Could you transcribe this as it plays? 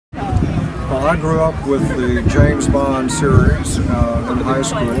Well, I grew up with the James Bond series in high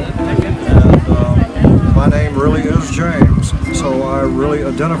school, and my name really is James, so I really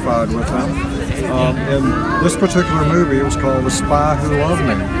identified with him. In this particular movie, it was called The Spy Who Loved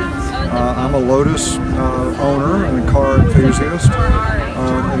Me. I'm a Lotus owner and a car enthusiast,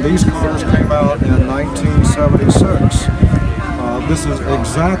 and these cars came out in 1976. This is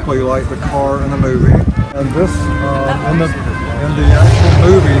exactly like the car in the movie, and this in the actual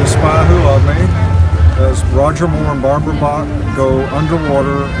movie, The Spy Who Loved Me, as Roger Moore and Barbara Bach go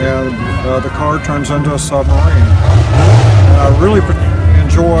underwater and the car turns into a submarine. And I really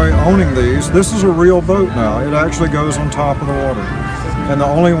enjoy owning these. This is a real boat now. It actually goes on top of the water, and the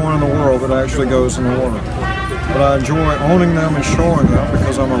only one in the world that actually goes in the water. But I enjoy owning them and showing them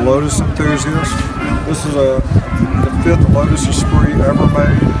because I'm a Lotus enthusiast. This is the 5th Lotus Esprit ever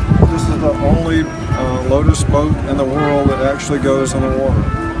made. This is the only Lotus boat in the world that actually goes in the water.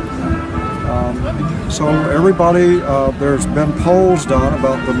 So everybody, there's been polls done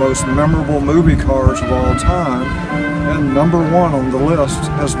about the most memorable movie cars of all time, and number one on the list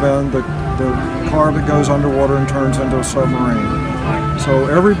has been the car that goes underwater and turns into a submarine. So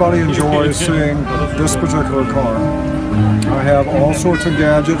everybody enjoys seeing this particular car. I have all sorts of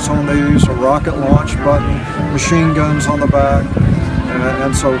gadgets on these, a rocket launch button, machine guns on the back,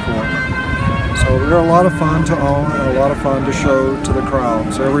 and so forth. So they're a lot of fun to own and a lot of fun to show to the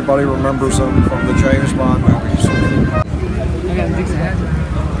crowd. So everybody remembers them from the James Bond movies.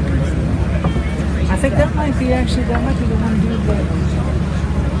 I think that might be the one dude that